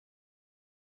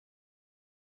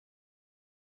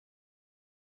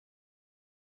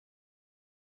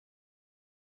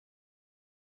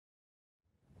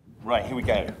Right, here we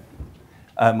go.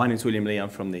 My name's William Lee. I'm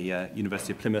from the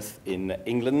University of Plymouth in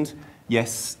England.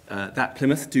 Yes, that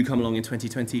Plymouth do come along in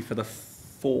 2020 for the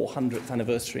 400th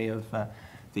anniversary of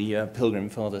the Pilgrim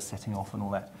Fathers setting off and all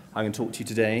that. I'm going to talk to you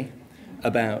today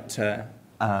about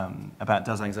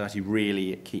does anxiety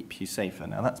really keep you safer?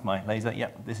 Now that's my laser.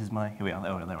 Yep, this is my. Here we are.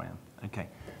 Oh, there I am. Okay.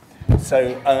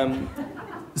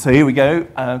 So here we go.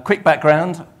 Quick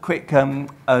background, quick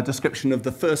description of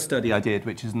the first study I did,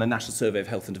 which is in the National Survey of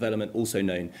Health and Development, also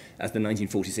known as the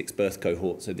 1946 birth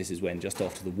cohort. So this is when, just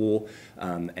after the war,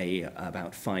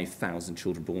 about 5,000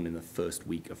 children born in the first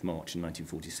week of March in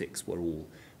 1946 were all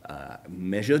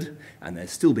measured, and they're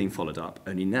still being followed up,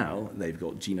 only now they've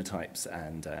got genotypes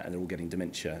and they're all getting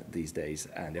dementia these days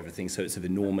and everything, so it's of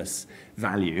enormous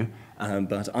value.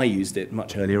 But I used it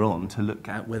much earlier on to look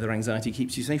at whether anxiety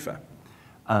keeps you safer.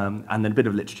 And then a bit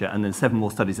of literature, and then 7 more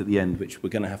studies at the end, which we're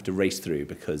going to have to race through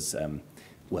because,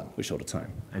 well, we're short of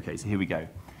time. Okay, so here we go.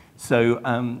 So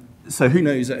who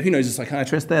knows a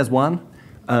psychiatrist? There's one.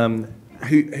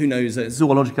 Who knows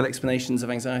zoological explanations of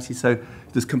anxiety? So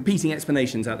there's competing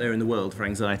explanations out there in the world for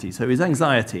anxiety. So is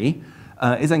anxiety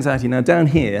now down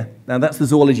here? Now that's the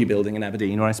zoology building in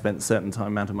Aberdeen, where I spent a certain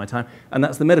amount of my time, and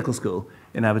that's the medical school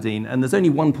in Aberdeen. And there's only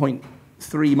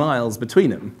 1.3 miles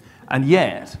between them, and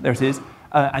yet there it is.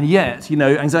 And yet, you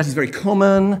know, anxiety is very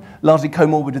common, largely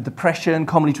comorbid with depression,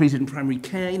 commonly treated in primary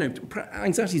care. You know,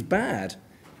 anxiety is bad.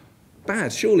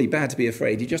 Bad, surely bad to be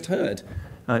afraid. You just heard.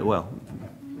 Well,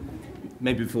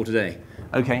 maybe before today.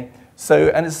 Okay, so,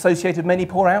 and it's associated with many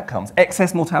poor outcomes.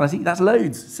 Excess mortality, that's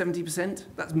loads, 70%.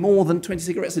 That's more than 20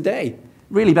 cigarettes a day.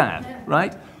 Really bad,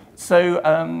 right? So,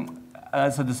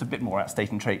 so there's a bit more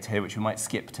outstating traits here, which we might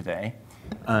skip today.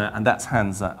 And that's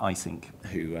Hans Eysenck,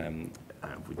 who...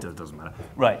 it doesn't matter.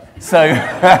 Right, so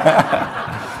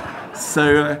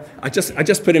I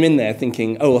just put him in there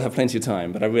thinking, oh, we'll have plenty of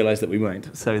time, but I realised that we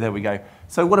won't. So there we go.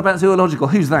 So what about zoological?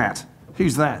 Who's that?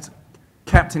 Who's that?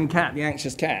 Captain Cat, the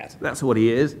anxious cat. That's what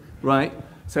he is, right?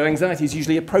 So anxiety is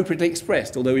usually appropriately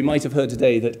expressed, although we might have heard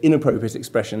today that inappropriate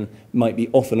expression might be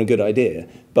often a good idea,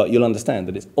 but you'll understand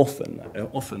that it's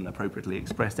often appropriately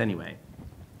expressed anyway.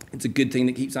 It's a good thing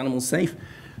that keeps animals safe.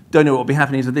 Don't know what would be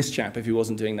happening to this chap if he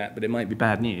wasn't doing that, but it might be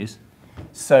bad news.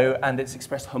 So, and it's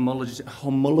expressed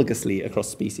homologously across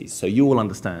species. So you all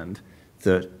understand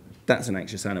that that's an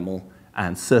anxious animal,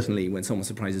 and certainly when someone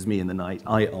surprises me in the night,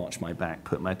 I arch my back,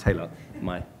 put my tail up,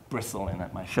 my bristle in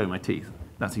it, show my teeth.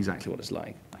 That's exactly what it's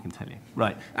like, I can tell you.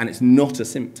 Right, and it's not a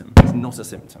symptom. It's not a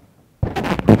symptom.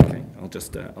 Okay, I'll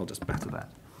just batter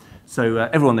that. So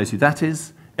everyone knows who that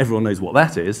is. Everyone knows what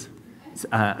that is. So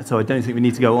I don't think we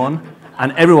need to go on.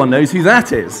 And everyone knows who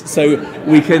that is. So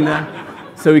we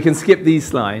can skip these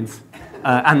slides.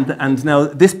 And now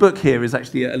this book here is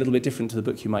actually a little bit different to the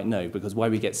book you might know, because Why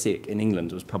We Get Sick in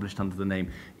England was published under the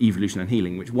name Evolution and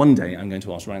Healing, which one day I'm going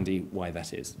to ask Randy why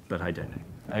that is, but I don't know.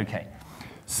 Okay.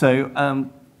 So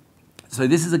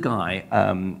this is a guy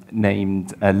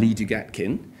named Lee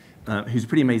Dugatkin, who's a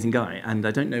pretty amazing guy, and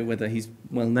I don't know whether he's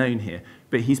well known here,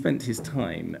 but he spent his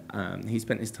time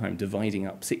dividing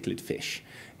up cichlid fish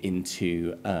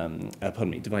into,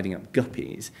 dividing up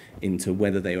guppies into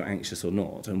whether they were anxious or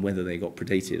not, and whether they got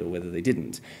predated or whether they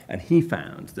didn't. And he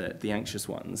found that the anxious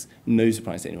ones, no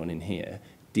surprise to anyone in here,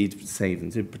 did save them,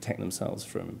 did protect themselves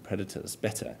from predators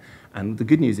better. And the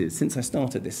good news is, since I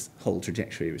started this whole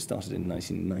trajectory, which started in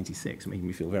 1996, making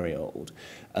me feel very old,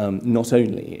 not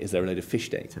only is there a load of fish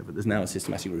data, but there's now a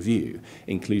systematic review,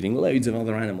 including loads of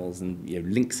other animals, and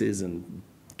lynxes and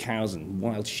cows and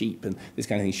wild sheep and this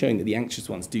kind of thing, showing that the anxious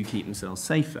ones do keep themselves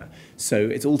safer. So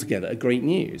it's altogether a great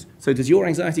news. So does your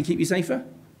anxiety keep you safer?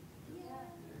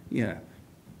 Yeah.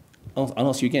 I'll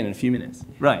ask you again in a few minutes.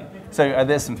 Right, so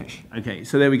there's some fish. Okay,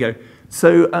 so there we go.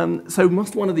 So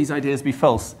must one of these ideas be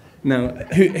false? Now,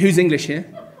 who's English here?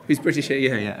 Who's British here?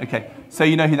 Yeah, okay. So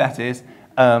you know who that is,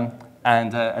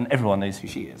 and everyone knows who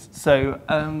she is. So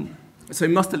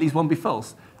must at least one be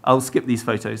false? I'll skip these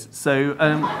photos. So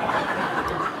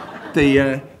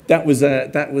that was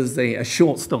a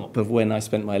short stop of when I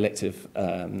spent my elective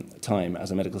time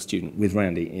as a medical student with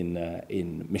Randy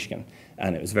in Michigan,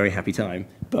 and it was a very happy time,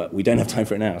 but we don't have time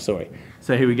for it now, sorry.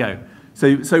 So here we go.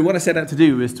 So what I set out to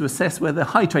do was to assess whether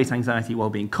high-trait anxiety,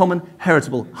 while being common,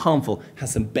 heritable, harmful,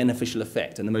 has some beneficial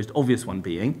effect, and the most obvious one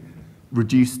being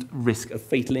reduced risk of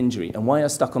fatal injury. And why I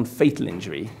stuck on fatal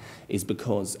injury is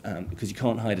because you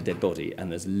can't hide a dead body,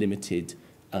 and there's limited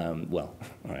well,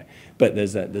 all right, but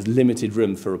there's limited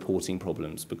room for reporting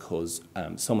problems because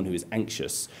someone who is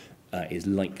anxious is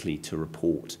likely to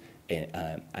report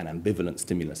an ambivalent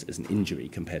stimulus as an injury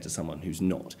compared to someone who's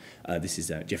not. This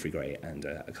is Geoffrey Gray and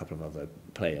a couple of other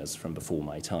players from before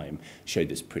my time showed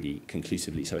this pretty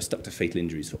conclusively. So I stuck to fatal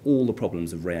injuries for all the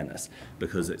problems of rareness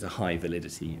because it's a high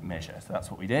validity measure. So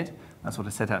that's what we did. That's what I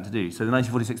set out to do. So the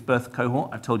 1946 birth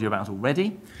cohort I've told you about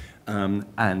already, and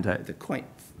they're quite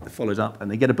followed up, and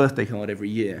they get a birthday card every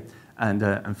year.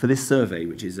 And for this survey,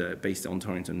 which is based on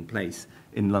Torrington Place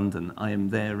in London, I'm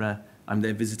their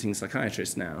visiting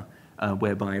psychiatrist now,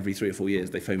 whereby every 3 or 4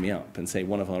 years they phone me up and say,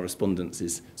 one of our respondents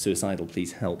is suicidal,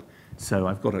 please help. So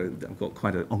I've got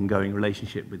quite an ongoing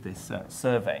relationship with this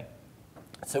survey.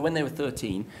 So when they were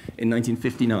 13, in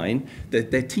 1959,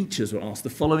 their teachers were asked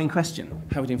the following question.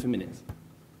 How are we doing for minutes?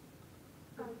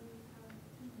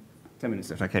 10 minutes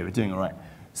left. Okay, we're doing all right.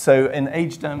 So in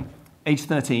age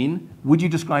 13, would you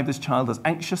describe this child as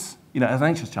anxious, as an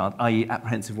anxious child, i.e.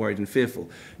 apprehensive, worried, and fearful?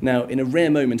 Now, in a rare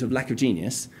moment of lack of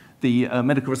genius, the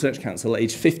Medical Research Council, at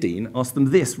age 15, asked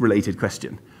them this related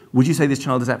question. Would you say this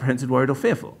child is apprehensive, worried, or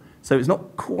fearful? So it's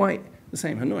not quite the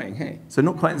same. Annoying, hey? So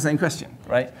not quite the same question,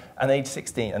 right? And age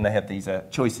 16, and they had these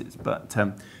choices, but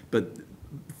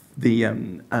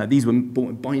these were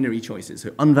binary choices, so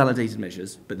unvalidated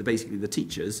measures, but basically the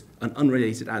teachers, an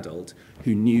unrelated adult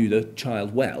who knew the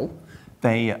child well,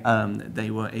 they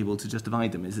were able to just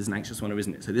divide them. Is this an anxious one or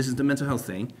isn't it? So this is the mental health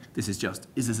thing. This is just,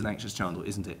 is this an anxious child or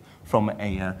isn't it? From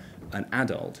an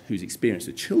adult who's experienced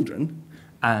with children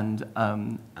and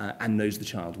knows the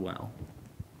child well.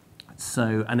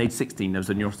 So, and age 16, there was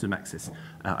a neuroticism axis.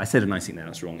 I said a nice thing there,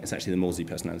 that's wrong. It's actually the Morsey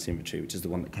Personality Inventory, which is the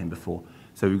one that came before.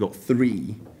 So we've got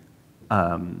three.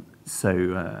 So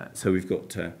we've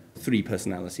got 3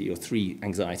 personality or 3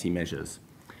 anxiety measures.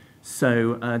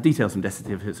 So details from death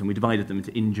certificates, and we divided them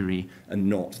into injury and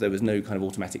not. There was no kind of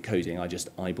automatic coding. I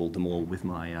just eyeballed them all with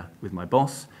my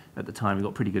boss at the time. We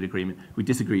got pretty good agreement. We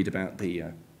disagreed about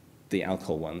the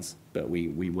alcohol ones, but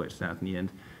we worked it out in the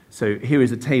end. So here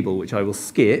is a table which I will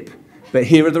skip, but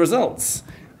here are the results.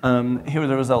 Here are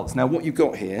the results. Now what you've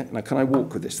got here, now can I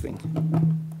walk with this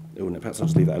thing? Oh, no, perhaps I'll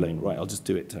just leave that alone. Right, I'll just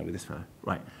do it with this fellow.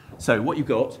 Right. So what you've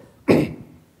got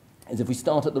is if we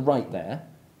start at the right there,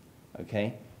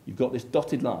 okay, you've got this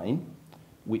dotted line,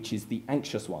 which is the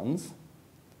anxious ones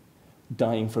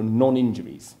dying from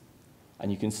non-injuries.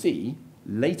 And you can see,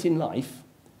 late in life,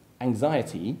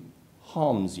 anxiety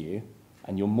harms you,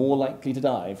 and you're more likely to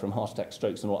die from heart attacks,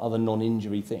 strokes, and other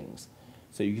non-injury things.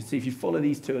 So you can see if you follow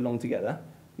these two along together,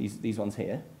 these ones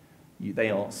here,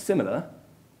 they are similar,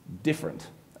 different.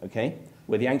 Okay,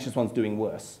 where the anxious one's doing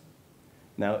worse.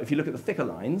 Now, if you look at the thicker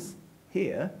lines,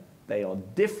 here, they are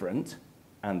different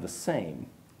and the same.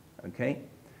 Okay,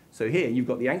 so here you've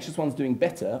got the anxious ones doing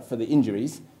better for the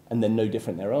injuries and then no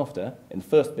different thereafter in the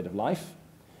first bit of life.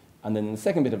 And then in the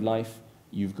second bit of life,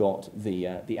 you've got the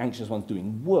anxious ones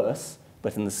doing worse,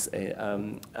 but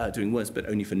doing worse, but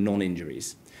only for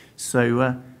non-injuries.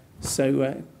 So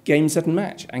game, set, and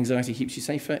match. Anxiety keeps you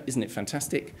safer. Isn't it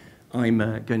fantastic? I'm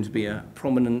going to be a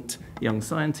prominent young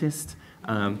scientist.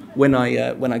 When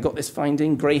I got this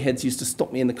finding, greyheads used to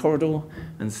stop me in the corridor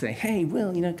and say, hey,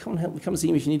 Will, come and help me, come and see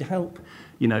me if you need help,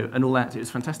 and all that. It was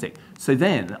fantastic. So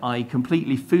then I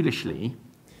completely foolishly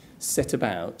set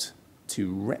about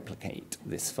to replicate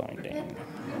this finding.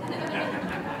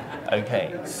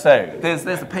 Okay, so there's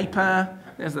the paper.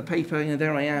 There's the paper,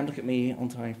 there I am, look at me,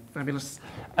 aren't I fabulous?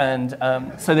 And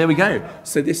so there we go.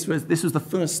 So this was the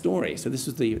first story. So this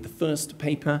was the first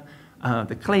paper.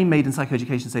 The claim made in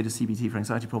psychoeducation state of CBT for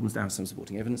anxiety problems now has some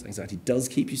supporting evidence. Anxiety does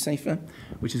keep you safer,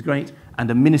 which is great, and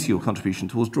a minuscule contribution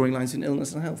towards drawing lines in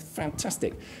illness and health.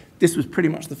 Fantastic. This was pretty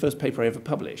much the first paper I ever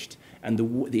published, and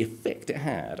the effect it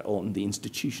had on the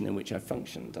institution in which I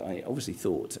functioned. I obviously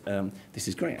thought, this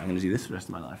is great, I'm going to do this for the rest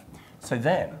of my life. So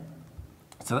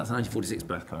that's the 1946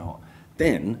 birth cohort.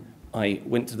 Then I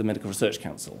went to the Medical Research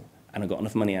Council and I got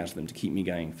enough money out of them to keep me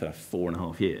going for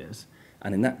 4.5 years.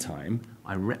 And in that time,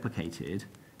 I replicated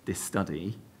this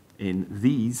study in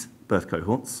these birth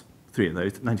cohorts, 3 of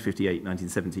those, 1958,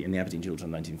 1970, and the Aberdeen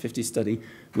Children 1950 study,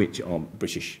 which are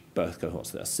British birth cohorts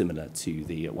that are similar to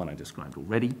the one I described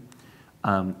already.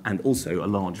 And also a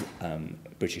large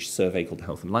British survey called the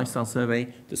Health and Lifestyle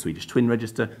Survey, the Swedish Twin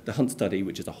Register, the Hunt Study,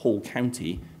 which is a whole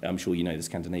county. I'm sure you know the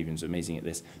Scandinavians are amazing at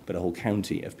this, but a whole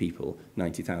county of people,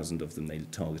 90,000 of them they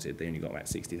targeted. They only got about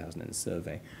 60,000 in the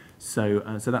survey. So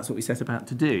that's what we set about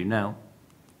to do. Now,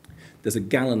 there's a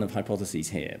gallon of hypotheses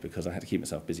here because I had to keep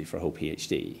myself busy for a whole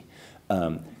PhD.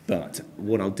 But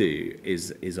what I'll do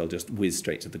is I'll just whiz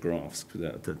straight to the graphs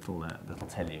that'll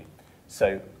tell you.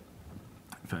 So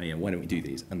yeah, why don't we do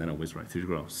these, and then I'll whiz right through the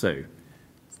graphs. So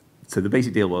the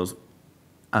basic deal was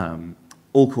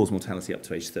all-cause mortality up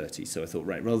to age 30. So I thought,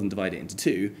 right, rather than divide it into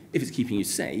two, if it's keeping you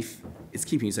safe, it's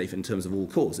keeping you safe in terms of all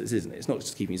causes, isn't it? It's not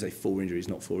just keeping you safe 4 injuries,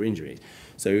 not 4 injuries.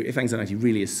 So if anxiety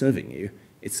really is serving you,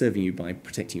 it's serving you by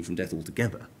protecting you from death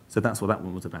altogether. So that's what that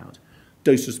one was about.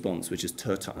 Dose response, which is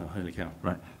tertiles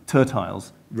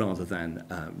rather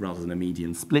than a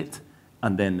median split.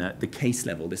 And then the case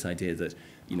level, this idea that,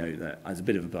 you know, that as a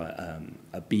bit of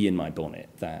a bee in my bonnet,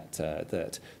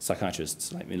 that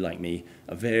psychiatrists like me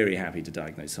are very happy to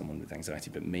diagnose someone with anxiety,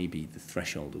 but maybe the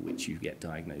threshold at which you get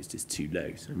diagnosed is too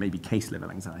low. So maybe case level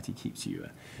anxiety keeps you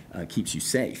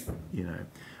safe, you know.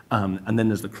 And then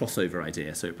there's the crossover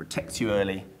idea. So it protects you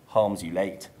early, harms you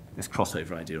late. This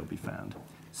crossover idea will be found.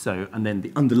 So, and then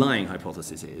the underlying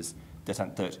hypothesis is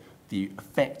that the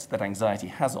effect that anxiety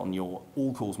has on your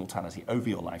all-cause mortality over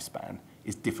your lifespan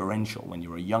is differential when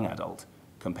you're a young adult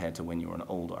compared to when you're an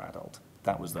older adult.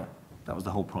 That was the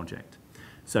whole project.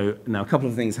 So now a couple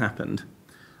of things happened,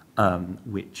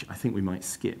 which I think we might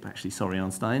skip, actually. Sorry,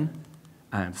 Einstein,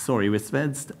 and sorry,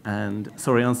 Wisveds, and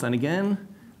sorry, Einstein again,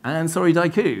 and sorry,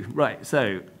 Daiku. Right,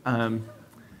 so...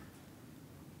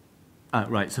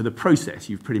 so the process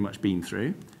you've pretty much been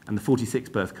through, and the 46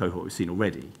 birth cohort we've seen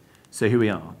already. So here we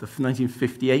are, the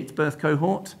 1958 birth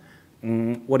cohort.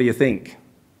 What do you think?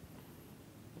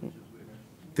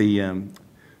 The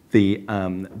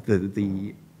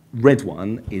red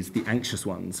one is the anxious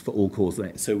ones for all cause.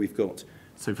 So we've got,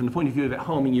 so from the point of view of it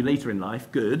harming you later in life,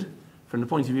 good. From the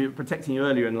point of view of protecting you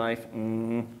earlier in life,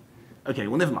 okay,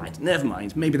 well, never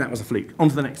mind. Maybe that was a fluke. On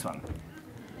to the next one.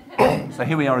 So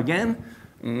here we are again.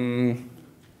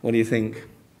 What do you think?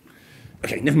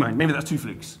 Okay, never mind. Maybe that's 2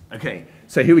 flukes. Okay,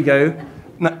 so here we go.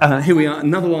 Here we are,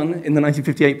 another one in the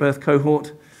 1958 birth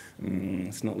cohort.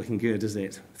 It's not looking good, is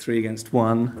it? 3 against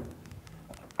 1.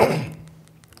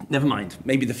 Never mind.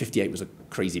 Maybe the 58 was a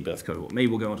crazy birth cohort. Maybe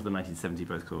we'll go on to the 1970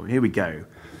 birth cohort. Here we go.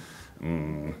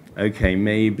 Okay,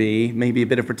 maybe a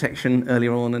bit of protection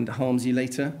earlier on and harms you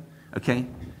later. Okay,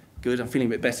 good. I'm feeling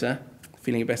a bit better.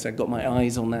 I've got my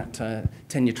eyes on that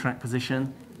tenure track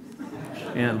position.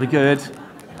 Yeah, it'll be good.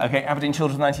 Okay, Aberdeen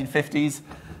children, 1950s.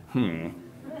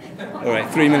 All right,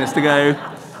 3 minutes to go.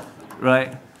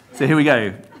 Right, so here we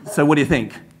go. So what do you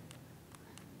think?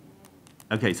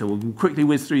 Okay, so we'll quickly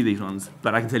whiz through these ones,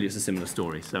 but I can tell you it's a similar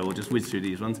story, so we'll just whiz through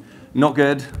these ones. Not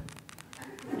good.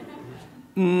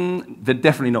 They're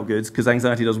definitely not good, because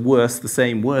anxiety does worse, the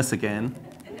same, worse again.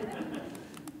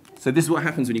 So this is what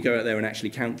happens when you go out there and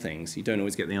actually count things. You don't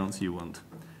always get the answer you want.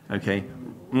 Okay.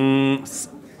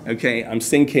 Okay, I'm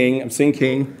sinking. It's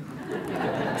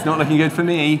not looking good for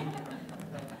me.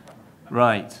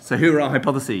 Right, so here are our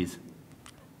hypotheses.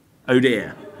 Oh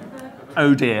dear.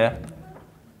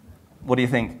 What do you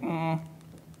think?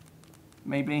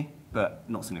 Maybe, but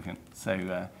not significant.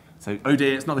 So oh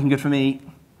dear, it's not looking good for me.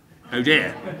 Oh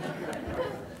dear.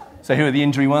 So here are the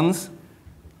injury ones.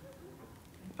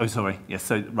 Oh, sorry. Yes,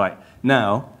 so, right.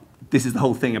 Now, this is the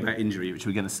whole thing about injury, which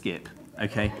we're going to skip,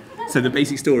 okay? So the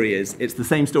basic story is, it's the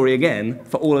same story again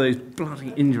for all of those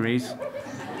bloody injuries.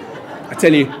 I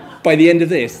tell you, by the end of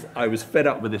this, I was fed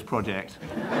up with this project.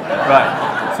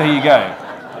 Right, so here you go.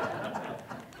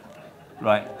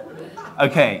 Right.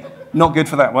 Okay, not good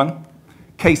for that one.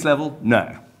 Case level,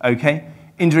 no. Okay.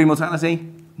 Injury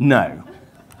mortality, no.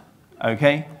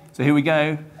 Okay, so here we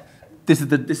go. This is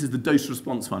the dose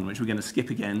response one, which we're going to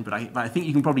skip again, but I think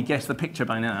you can probably guess the picture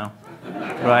by now.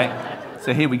 Right,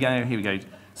 so here we go.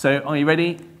 So are you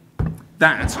ready?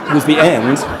 That was the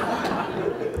end.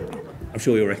 I'm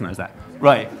sure you'll recognise that.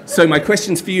 Right, so my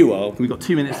questions for you are, we've got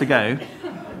 2 minutes to go.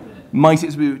 Might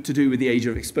it be to do with the age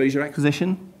of exposure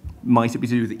acquisition? Might it be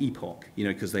to do with the epoch? You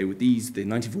know, because the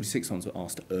 1946 ones were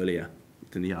asked earlier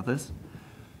than the others.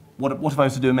 What if I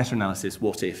was to do a meta-analysis?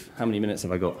 What if? How many minutes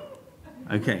have I got?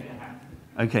 Okay.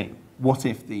 What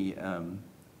if the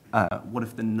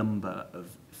number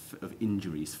of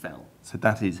injuries fell? So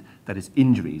that is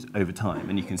injuries over time,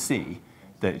 and you can see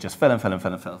that it just fell.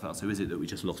 So is it that we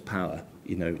just lost power?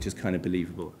 You know, which is kind of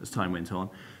believable as time went on.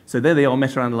 So there they are,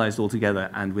 meta-analysed all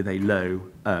together, and with a low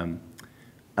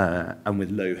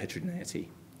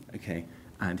heterogeneity. Okay,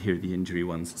 and here are the injury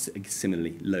ones,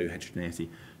 similarly low heterogeneity.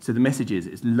 So the message is,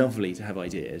 it's lovely to have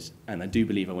ideas, and I do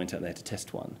believe I went out there to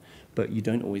test one, but you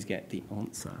don't always get the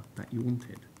answer that you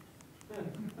wanted.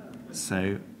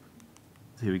 So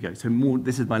here we go. So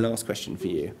this is my last question for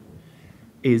you,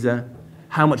 is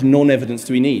how much non-evidence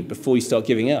do we need before you start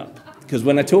giving up? Because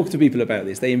when I talk to people about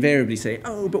this, they invariably say,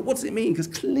 oh, but what does it mean? Because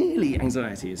clearly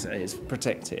anxiety is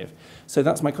protective. So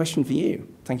that's my question for you.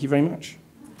 Thank you very much.